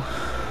go.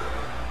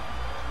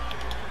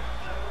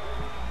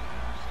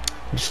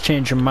 Just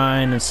change your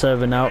mind instead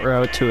of an out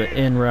route to an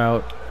in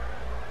route.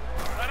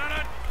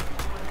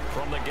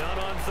 From the gun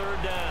on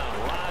 3rd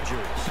down,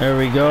 Rodgers. There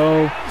we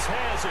go.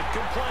 Has it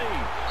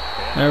complete.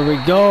 There we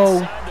go.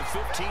 Inside the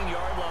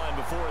 15-yard line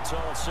before it's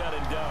all said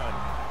and done.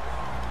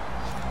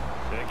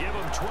 They give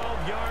him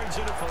 12 yards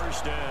and a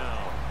 1st down.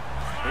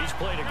 He's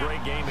played a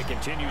great game. It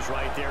continues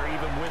right there,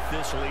 even with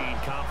this lead,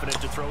 confident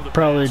to throw the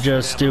Probably pass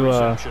just and do have the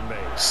a reception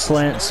made.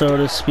 slant, so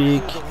to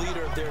speak. Who the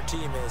leader of their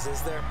team is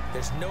there?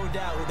 There's no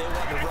doubt who they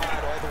want to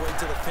ride all the way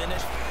to the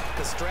finish.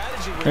 The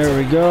strategy was There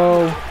we to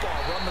go. run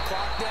the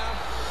clock down.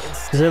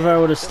 Because if I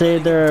would have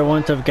stayed there, I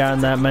wouldn't have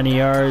gotten that many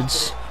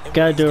yards.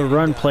 Gotta do a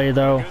run play,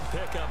 though. Good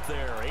pickup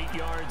there. 8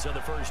 yards on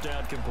the 1st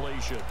down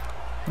completion.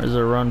 Where's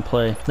a run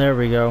play? There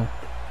we go.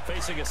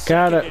 Facing a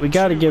We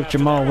gotta 2nd give after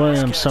Jamal that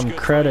Williams catch, some good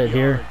for credit 8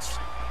 here. yards.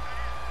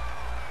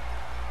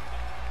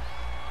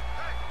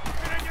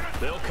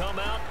 They'll come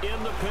out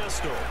in the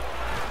pistol.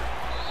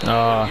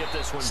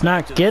 It's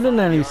not getting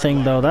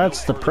anything, though.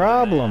 That's the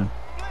problem.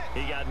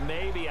 He got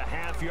maybe a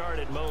half yard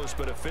at most,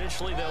 but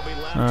officially they'll be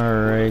left All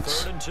right.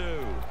 3rd and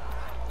 2.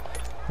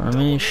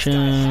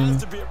 Formation.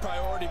 To be a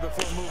priority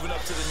before moving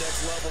up to the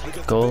next level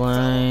because Goal the big fella,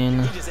 line.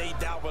 he just ate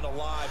that one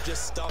alive,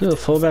 just stuffed Do a it.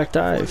 fullback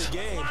Before the dive.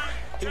 game,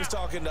 he was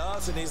talking to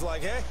us and he's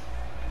like, hey,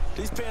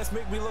 these pants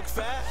make me look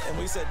fat, and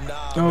we said, nah.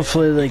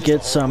 Hopefully man, they he's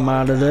get just a whole some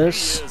lot out of guy.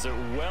 this. He is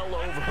well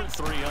over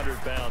 300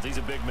 pounds. He's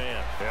a big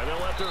man. Yeah, they'll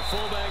let their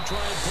fullback try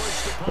and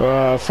push the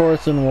punt.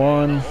 4th and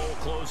 1. The hole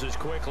closes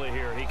quickly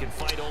here. He can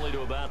fight only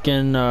to about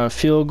Getting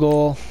field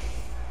goal.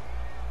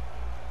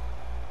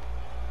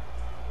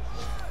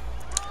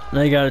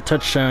 They got a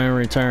touchdown in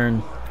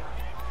return.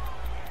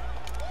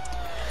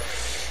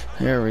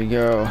 There we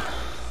go.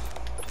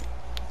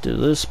 Do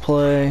this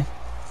play.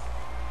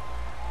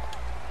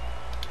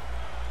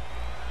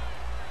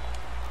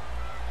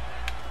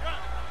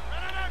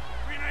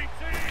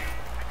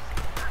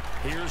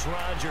 Here's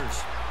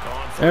Rodgers.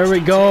 There we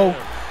go.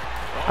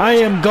 I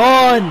am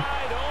gone.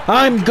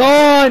 I'm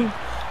gone.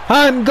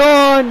 I'm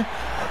gone.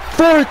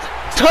 4th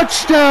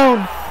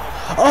touchdown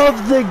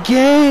of the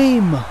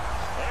game.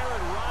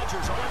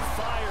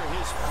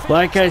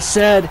 Like I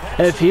said,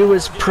 if he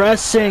was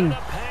pressing,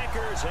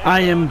 I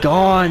am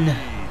gone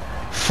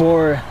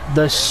for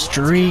the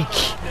streak.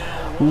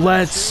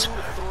 Let's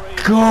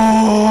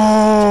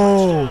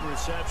go.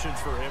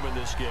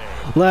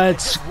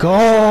 Let's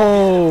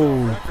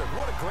go.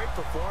 What a great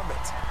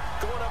performance.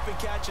 Going up and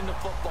catching the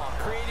football,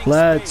 creating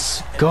Let's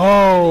space, and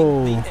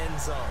go. finding the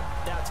end zone.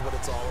 That's what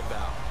it's all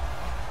about.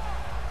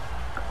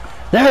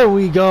 There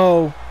we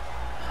go.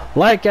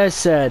 Like I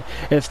said,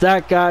 if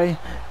that guy...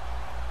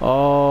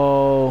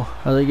 Oh,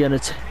 are they gonna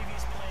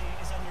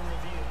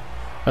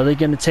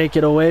take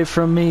it away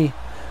from me?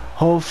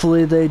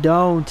 Hopefully they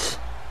don't.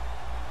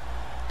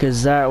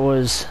 Because that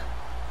was...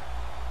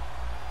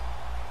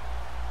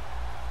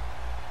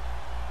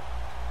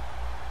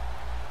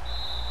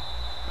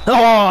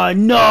 Oh,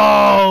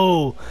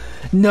 no!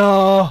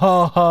 No!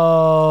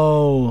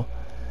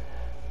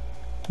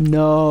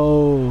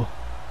 No!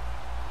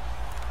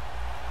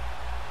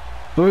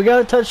 But we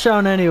got a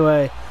touchdown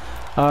anyway.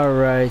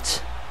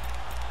 Alright.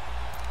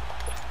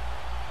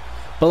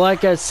 But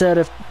like I said,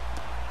 if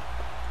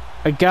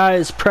a guy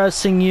is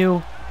pressing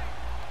you,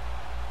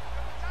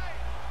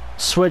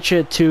 switch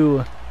it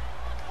to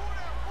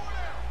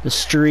the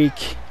streak.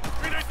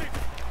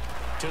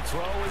 To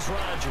throw is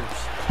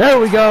Rodgers. There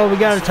we go. We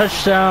got a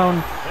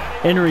touchdown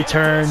in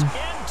return. Into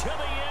the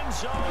end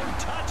zone.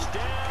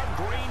 Touchdown,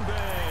 Green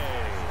Bay.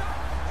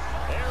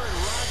 Aaron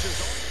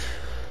Rodgers.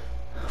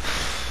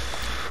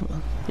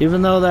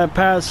 Even though that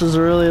pass was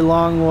a really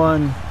long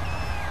one,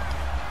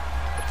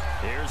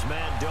 Here's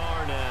Matt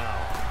Darr now.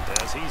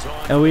 As he's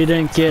on and we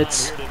didn't get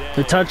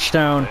the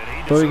touchdown,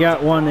 but we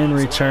got one in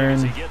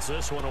return. He gets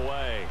this one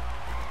away.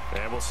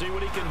 And we'll see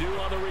what he can do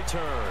on the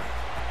return.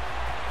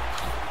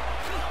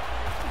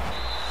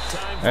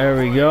 There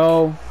we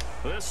go.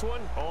 This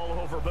one, all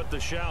over but the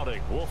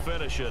shouting. We'll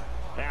finish it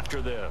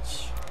after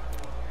this.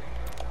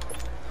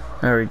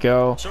 There we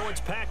go. So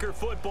it's Packer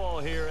football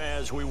here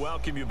as we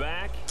welcome you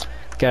back.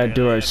 Got to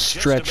do our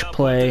stretch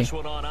play. This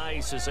one on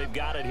ice as they've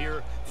got it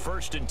here,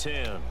 1st and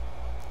 10.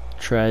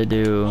 Try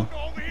to.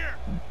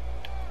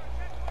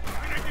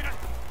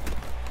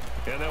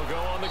 And they'll go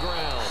on the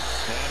ground.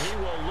 And he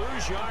will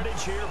lose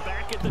yardage here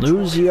back at the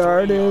lose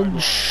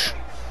yardage.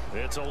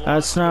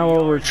 That's not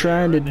what we're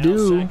trying to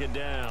do.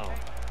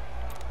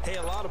 Hey,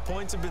 a lot of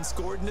points have been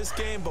scored in this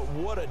game, but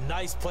what a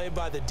nice play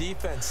by the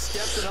defense,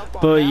 stepping up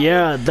on but that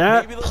yeah, one.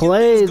 that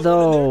play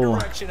though.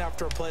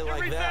 After a play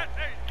like that.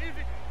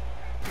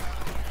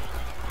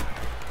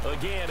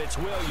 Again, it's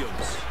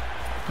Williams.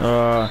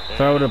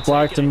 If I would have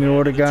blocked him, he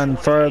would have gotten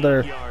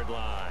further.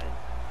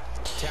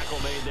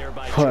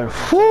 But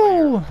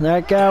whew,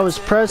 that guy was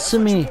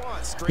pressing me.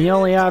 The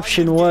only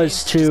option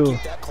was to,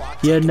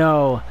 you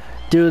know,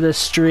 do the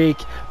streak,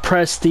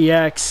 press the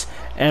X,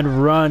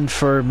 and run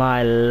for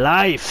my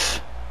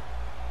life.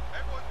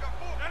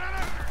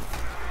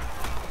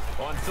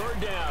 On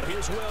 3rd down,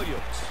 here's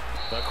Williams.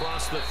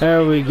 Across the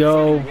there we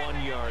go.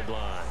 1-yard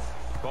line.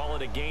 Call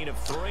it a gain of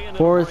 3 and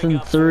 4th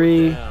and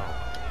 3.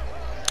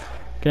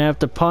 Gonna have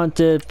to punt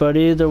it, but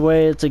either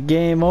way, it's a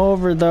game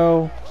over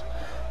though.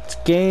 It's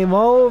game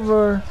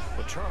over.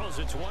 But Charles,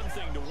 it's one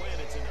thing to win.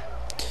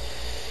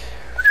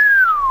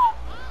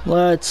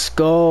 Let's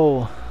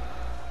go.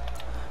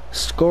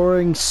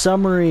 Scoring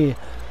summary.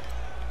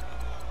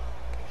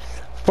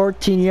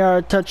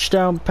 14-yard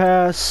touchdown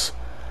pass,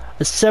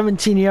 a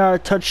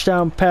 17-yard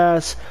touchdown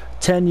pass,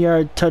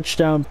 10-yard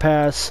touchdown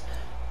pass,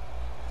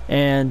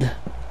 and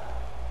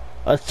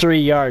a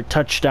 3-yard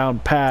touchdown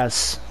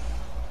pass.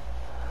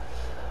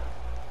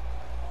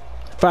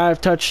 5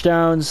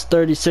 touchdowns,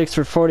 36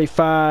 for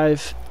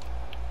 45.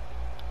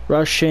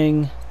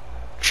 Rushing.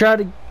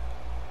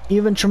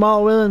 Even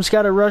Jamal Williams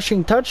got a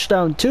rushing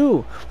touchdown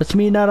too, with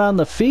me not on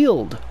the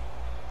field.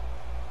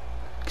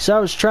 Because I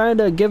was trying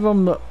to give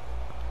him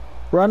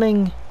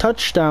running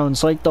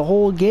touchdowns like the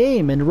whole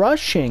game and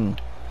rushing.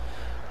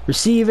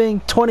 Receiving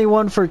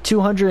 21 for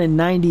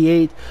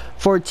 298,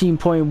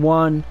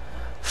 14.1,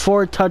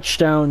 4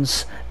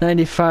 touchdowns,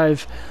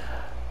 95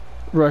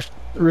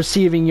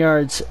 receiving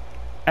yards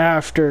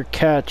after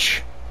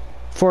catch,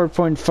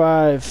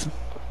 4.5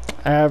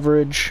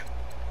 average.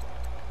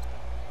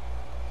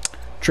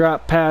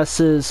 Drop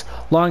passes,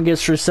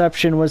 longest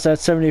reception was at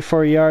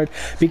 74-yard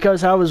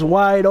because I was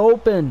wide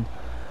open.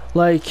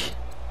 Like,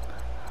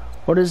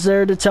 what is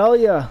there to tell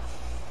you?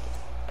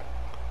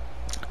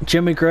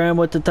 Jimmy Graham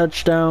with the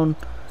touchdown.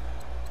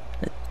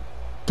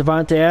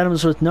 Devontae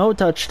Adams with no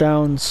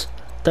touchdowns.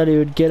 Thought he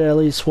would get at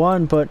least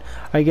one, but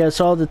I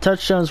guess all the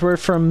touchdowns were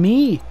from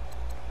me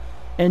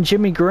and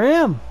Jimmy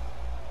Graham.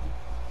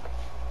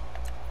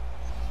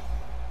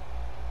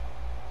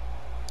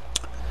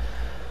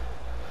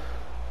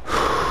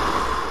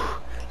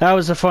 That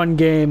was a fun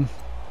game.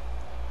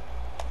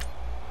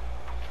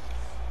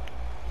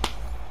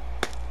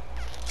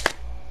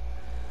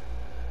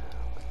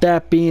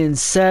 That being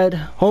said,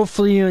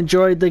 hopefully you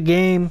enjoyed the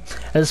game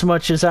as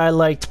much as I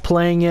liked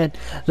playing it.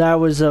 That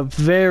was a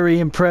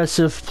very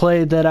impressive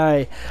play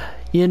that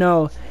you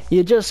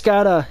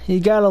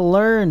gotta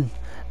learn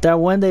that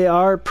when they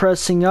are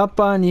pressing up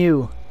on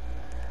you,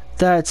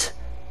 that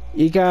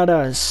you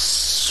gotta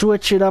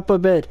switch it up a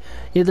bit.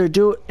 Either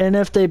do it, and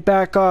if they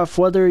back off,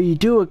 whether you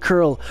do a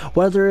curl,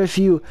 whether if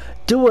you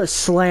do a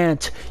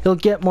slant, you'll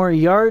get more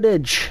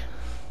yardage.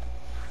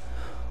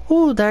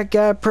 Ooh, that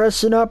guy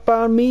pressing up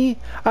on me.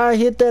 I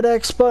hit that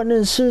X button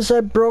as soon as I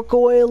broke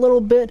away a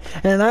little bit,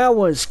 and I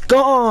was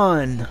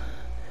gone.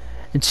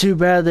 And too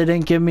bad they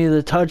didn't give me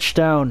the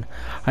touchdown.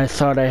 I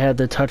thought I had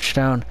the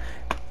touchdown.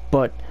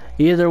 But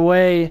either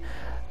way,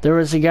 there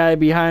was a guy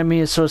behind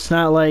me, so it's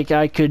not like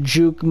I could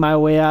juke my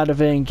way out of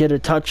it and get a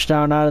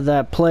touchdown out of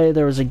that play.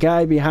 There was a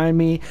guy behind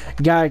me,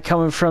 guy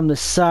coming from the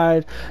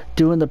side,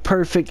 doing the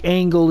perfect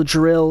angle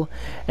drill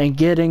and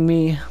getting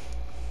me.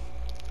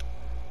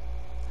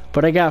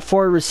 But I got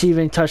 4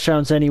 receiving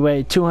touchdowns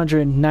anyway,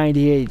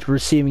 298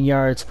 receiving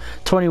yards,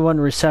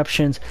 21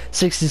 receptions,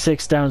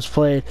 66 downs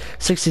played,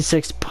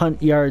 66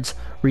 punt yards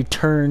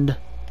returned.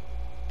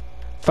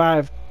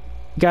 5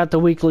 got the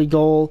weekly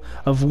goal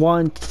of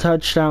 1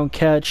 touchdown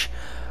catch,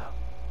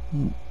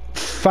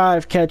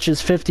 5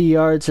 catches, 50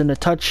 yards, and a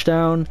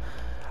touchdown.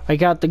 I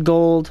got the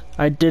gold.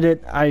 I did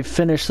it. I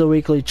finished the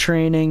weekly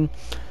training.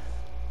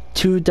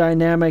 2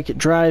 dynamic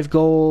drive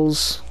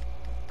goals.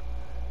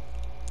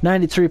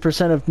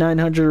 93% of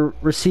 900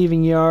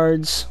 receiving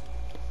yards.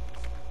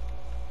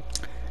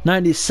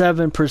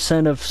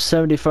 97% of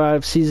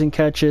 75 season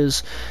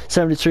catches.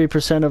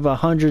 73% of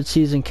 100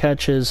 season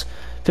catches.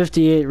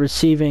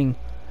 58%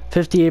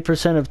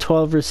 of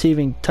 12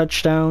 receiving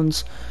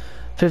touchdowns.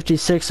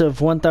 56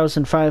 of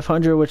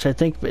 1,500, which I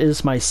think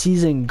is my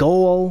season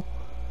goal.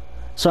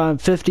 So I'm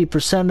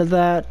 50% of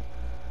that.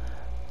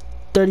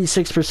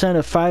 36%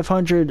 of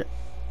 500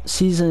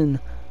 season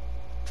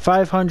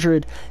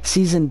 500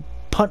 season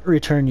punt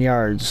return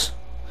yards.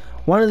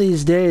 One of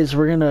these days,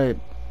 we're going to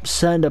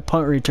send a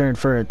punt return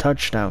for a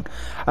touchdown.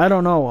 I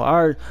don't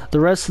know. The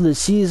rest of the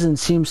season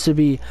seems to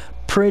be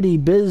pretty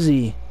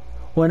busy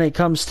when it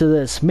comes to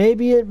this.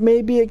 Maybe it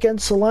may be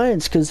against the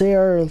Lions because they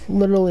are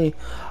literally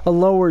a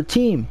lower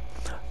team.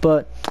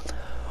 But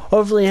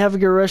hopefully have a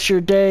good rest of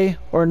your day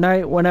or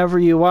night whenever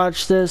you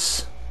watch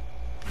this.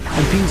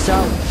 And peace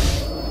out.